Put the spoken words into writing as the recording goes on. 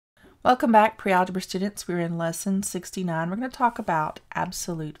Welcome back, pre-algebra students. We're in lesson 69. We're going to talk about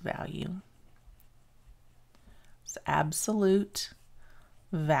absolute value. It's absolute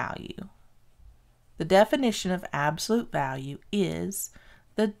value. The definition of absolute value is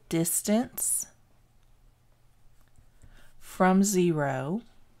the distance from zero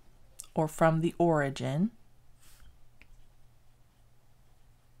or from the origin,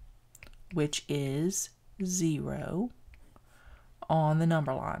 which is 0, on the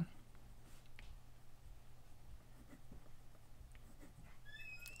number line.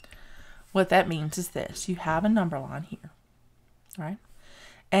 What that means is this. You have a number line here, right?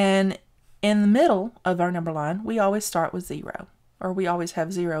 And in the middle of our number line, we always start with 0, or we always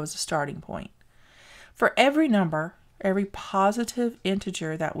have 0 as a starting point. For every number, every positive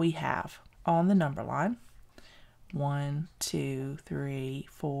integer that we have on the number line, 1, 2, 3,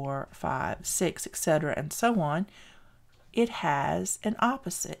 4, 5, 6, etc., and so on, it has an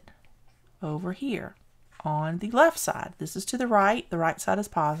opposite over here on the left side. This is to the right side is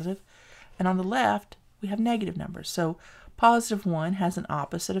positive, and on the left we have negative numbers. So positive 1 has an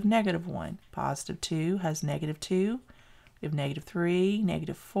opposite of negative 1. Positive 2 has negative 2. We have negative 3,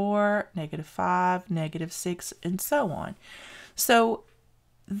 negative 4, negative 5, negative 6, and so on. So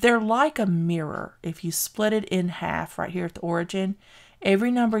they're like a mirror. If you split it in half right here at the origin, every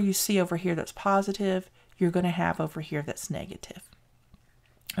number you see over here that's positive, you're going to have over here that's negative.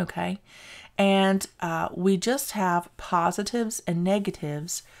 Okay? And we just have positives and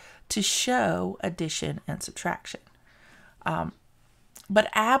negatives to show addition and subtraction. But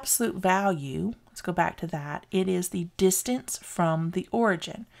absolute value, let's go back to that, it is the distance from the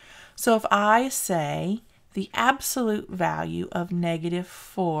origin. So if I say the absolute value of negative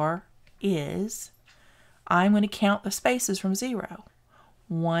 4 is, I'm going to count the spaces from 0.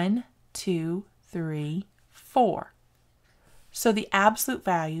 1, 2, 3, 4. So the absolute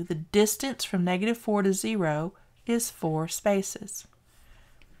value, the distance from negative 4 to 0, is 4 spaces.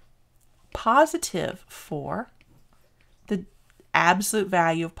 Positive 4, the absolute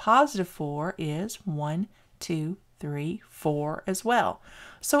value of positive 4 is 1, 2, 3, 4 as well.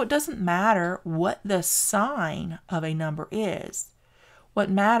 So it doesn't matter what the sign of a number is. What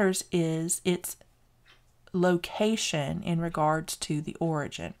matters is its location in regards to the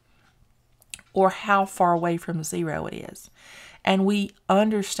origin, or how far away from 0 it is. And we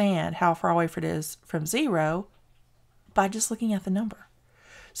understand how far away it is from 0 by just looking at the number.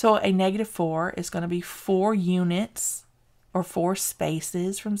 So a negative 4 is going to be 4 units or 4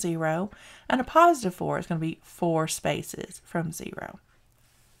 spaces from 0, and a positive 4 is going to be 4 spaces from 0.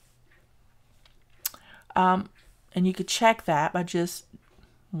 And you could check that by just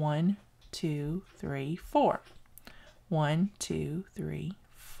 1, 2, 3, 4. 1, 2, 3,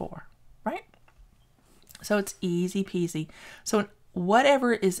 4, right? So it's easy peasy. So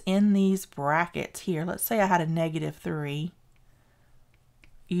whatever is in these brackets here, let's say I had a negative 3,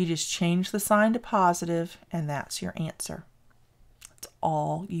 you just change the sign to positive, and that's your answer. That's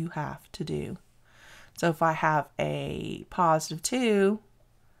all you have to do. So if I have a positive 2,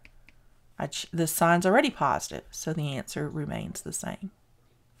 the sign's already positive, so the answer remains the same.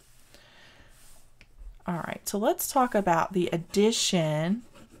 All right, so let's talk about the addition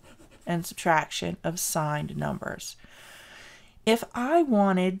and subtraction of signed numbers. If I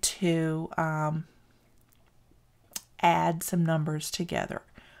wanted to add some numbers together,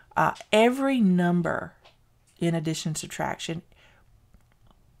 every number in addition subtraction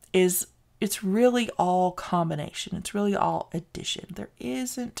it's really all combination. It's really all addition. There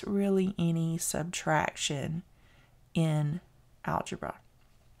isn't really any subtraction in algebra.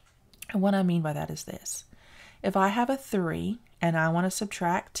 And what I mean by that is this. If I have a 3 and I want to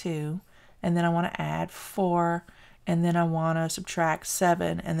subtract 2, and then I want to add 4, and then I want to subtract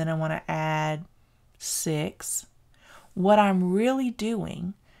 7, and then I want to add 6, what I'm really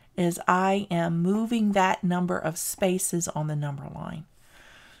doing is I am moving that number of spaces on the number line.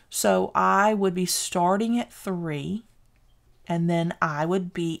 So I would be starting at 3, and then I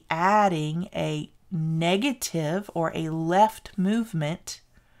would be adding a negative or a left movement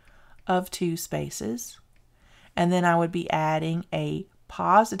of 2 spaces, and then I would be adding a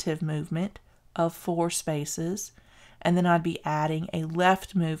positive movement of 4 spaces, and then I'd be adding a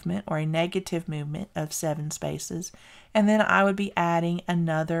left movement or a negative movement of 7 spaces, and then I would be adding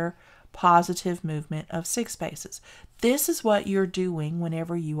another positive movement of 6 spaces. This is what you're doing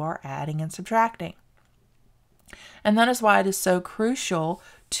whenever you are adding and subtracting. And that is why it is so crucial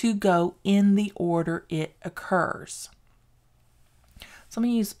to go in the order it occurs. So let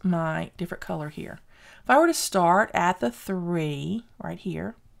me use my different color here. If I were to start at the 3 right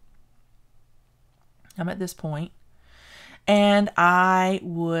here, I'm at this point, And I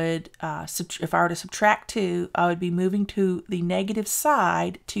would, if I were to subtract 2, I would be moving to the negative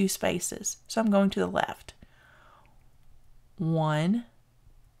side 2 spaces. So I'm going to the left. 1,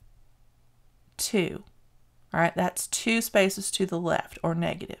 2. All right, that's 2 spaces to the left, or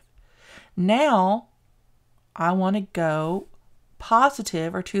negative. Now, I want to go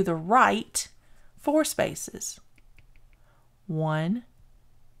positive, or to the right, 4 spaces. 1,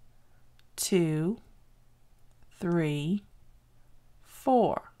 2, 3,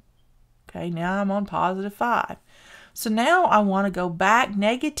 4. Okay, now I'm on positive 5. So now I want to go back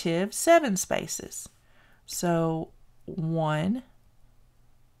negative 7 spaces. So 1,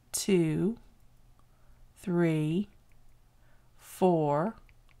 2, 3, 4,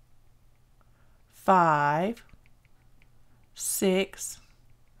 5, 6,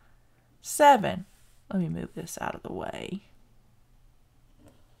 7. Let me move this out of the way.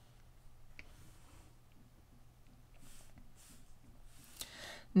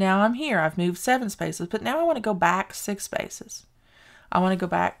 Now I'm here. I've moved 7 spaces, but now I want to go back 6 spaces. I want to go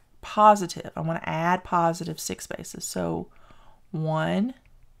back positive. I want to add positive 6 spaces. So 1,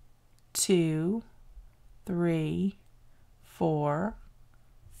 2, 3, 4,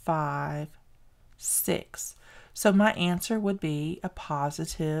 5, 6. So my answer would be a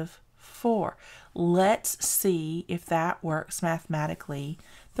positive 4. Let's see if that works mathematically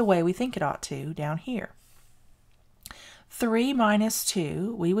the way we think it ought to down here. 3 minus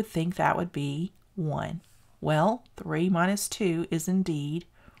 2, we would think that would be 1. Well, 3 minus 2 is indeed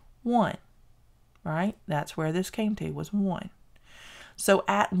 1, right? That's where this came to, was 1. So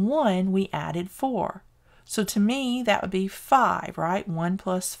at 1, we added 4. So to me, that would be 5, right? 1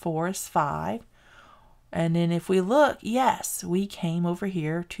 plus 4 is 5. And then if we look, yes, we came over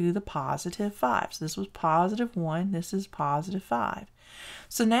here to the positive 5. So this was positive 1, this is positive 5.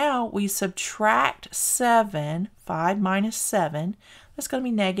 So now we subtract 7, 5 minus 7, that's going to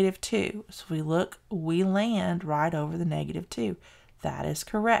be negative 2. So if we look, we land right over the negative 2. That is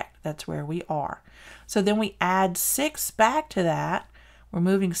correct. That's where we are. So then we add 6 back to that. We're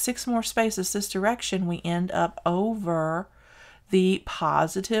moving 6 more spaces this direction. We end up over the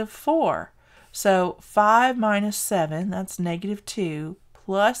positive 4. So 5 minus 7, that's negative 2,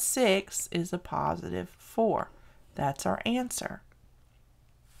 plus 6 is a positive 4. That's our answer.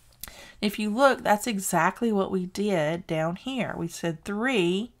 If you look, that's exactly what we did down here. We said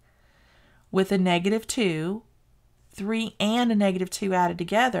 3 with a negative 2, 3 and a negative 2 added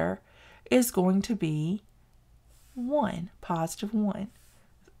together is going to be 1, positive 1.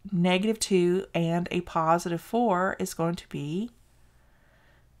 Negative 2 and a positive 4 is going to be,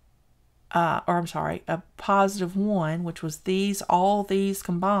 a positive 1, which was all these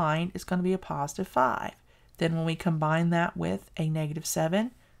combined, is going to be a positive 5. Then when we combine that with a negative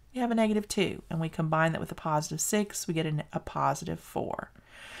 7, we have a negative 2. And we combine that with a positive 6, we get a positive 4.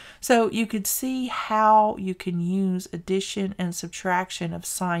 So you could see how you can use addition and subtraction of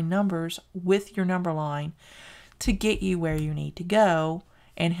signed numbers with your number line to get you where you need to go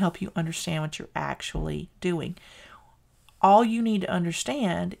and help you understand what you're actually doing. All you need to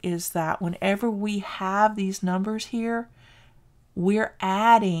understand is that whenever we have these numbers here, we're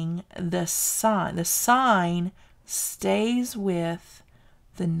adding the sign. The sign stays with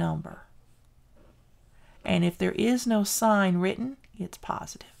the number. And if there is no sign written, it's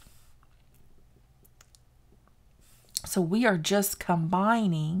positive. So we are just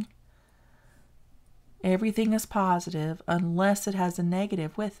combining. Everything is positive unless it has a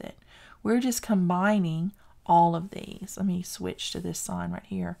negative with it. We're just combining all of these. Let me switch to this sign right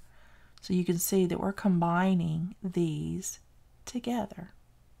here so you can see that we're combining these together.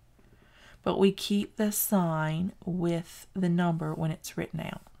 But we keep the sign with the number when it's written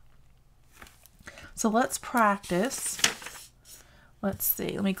out. So let's practice. Let's see.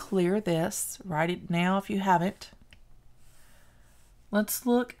 Let me clear this. Write it now if you haven't. Let's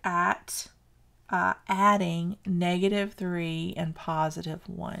look at adding negative 3 and positive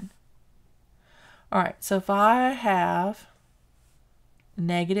 1. All right, so if I have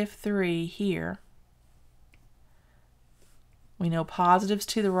negative 3 here, we know positive's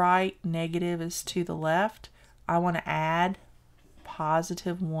to the right, negative is to the left. I want to add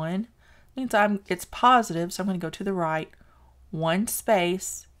positive 1. Means it's positive, so I'm going to go to the right, 1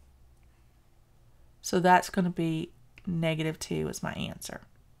 space. So that's going to be negative 2 is my answer.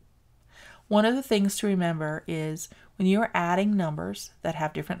 One of the things to remember is when you're adding numbers that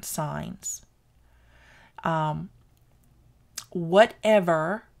have different signs,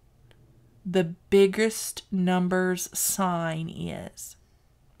 whatever the biggest number's sign is,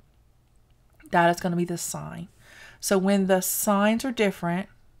 that is going to be the sign. So when the signs are different,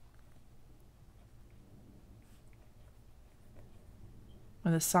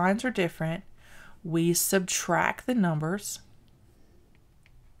 when the signs are different, we subtract the numbers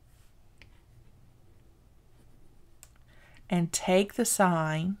and take the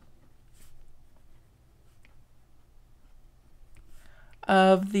sign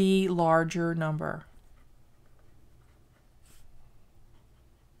of the larger number.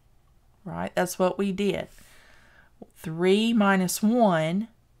 Right? That's what we did. 3 minus 1,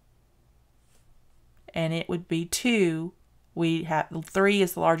 and it would be 2. We have 3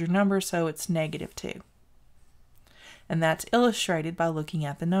 is the larger number, so it's negative 2. And that's illustrated by looking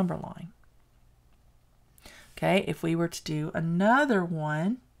at the number line. Okay, if we were to do another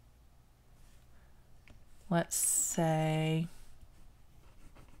one, let's say,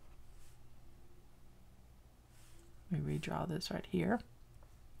 let me redraw this right here.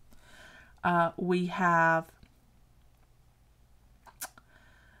 We have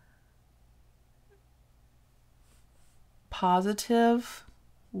positive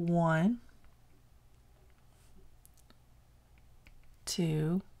 1,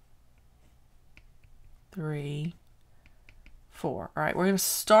 2, 3, 4. All right, we're going to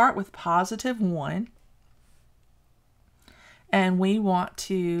start with positive 1, and we want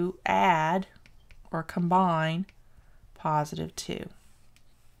to add or combine positive 2.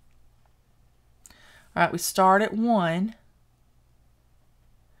 All right, we start at 1,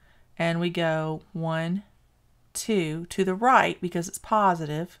 and we go 1, 2 to the right because it's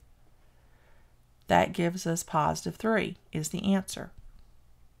positive. That gives us positive 3 is the answer.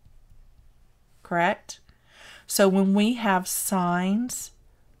 Correct? So when we have signs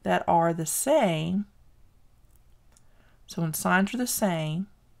that are the same, so when signs are the same,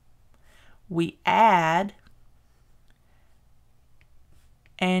 we add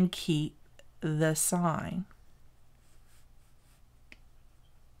and keep the sign.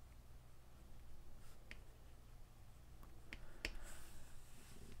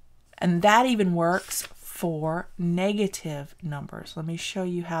 And that even works for negative numbers. Let me show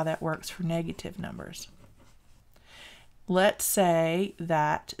you how that works for negative numbers. Let's say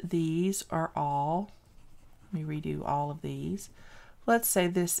that these are all, let me redo all of these. Let's say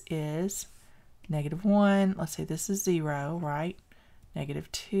this is negative 1. Let's say this is 0, right?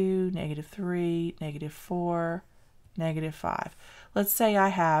 Negative 2, negative 3, negative 4, negative 5. Let's say I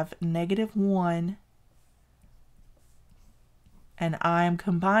have negative 1, and I'm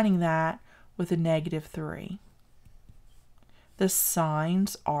combining that with a negative 3. The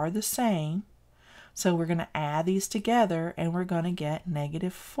signs are the same, so we're going to add these together, and we're going to get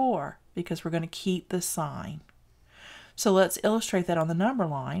negative 4 because we're going to keep the sign. So let's illustrate that on the number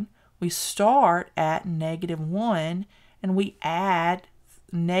line. We start at negative 1, and we add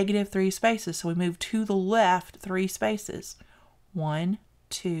negative 3 spaces. So we move to the left 3 spaces. 1,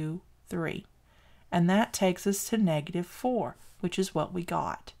 2, 3. And that takes us to negative 4, which is what we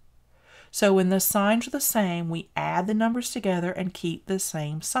got. So when the signs are the same, we add the numbers together and keep the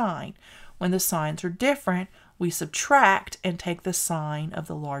same sign. When the signs are different, we subtract and take the sign of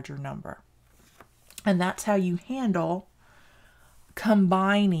the larger number. And that's how you handle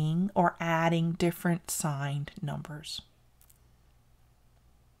combining or adding different signed numbers.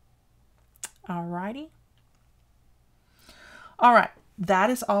 Alrighty. All right, that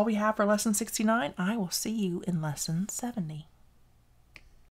is all we have for lesson 69. I will see you in lesson 70.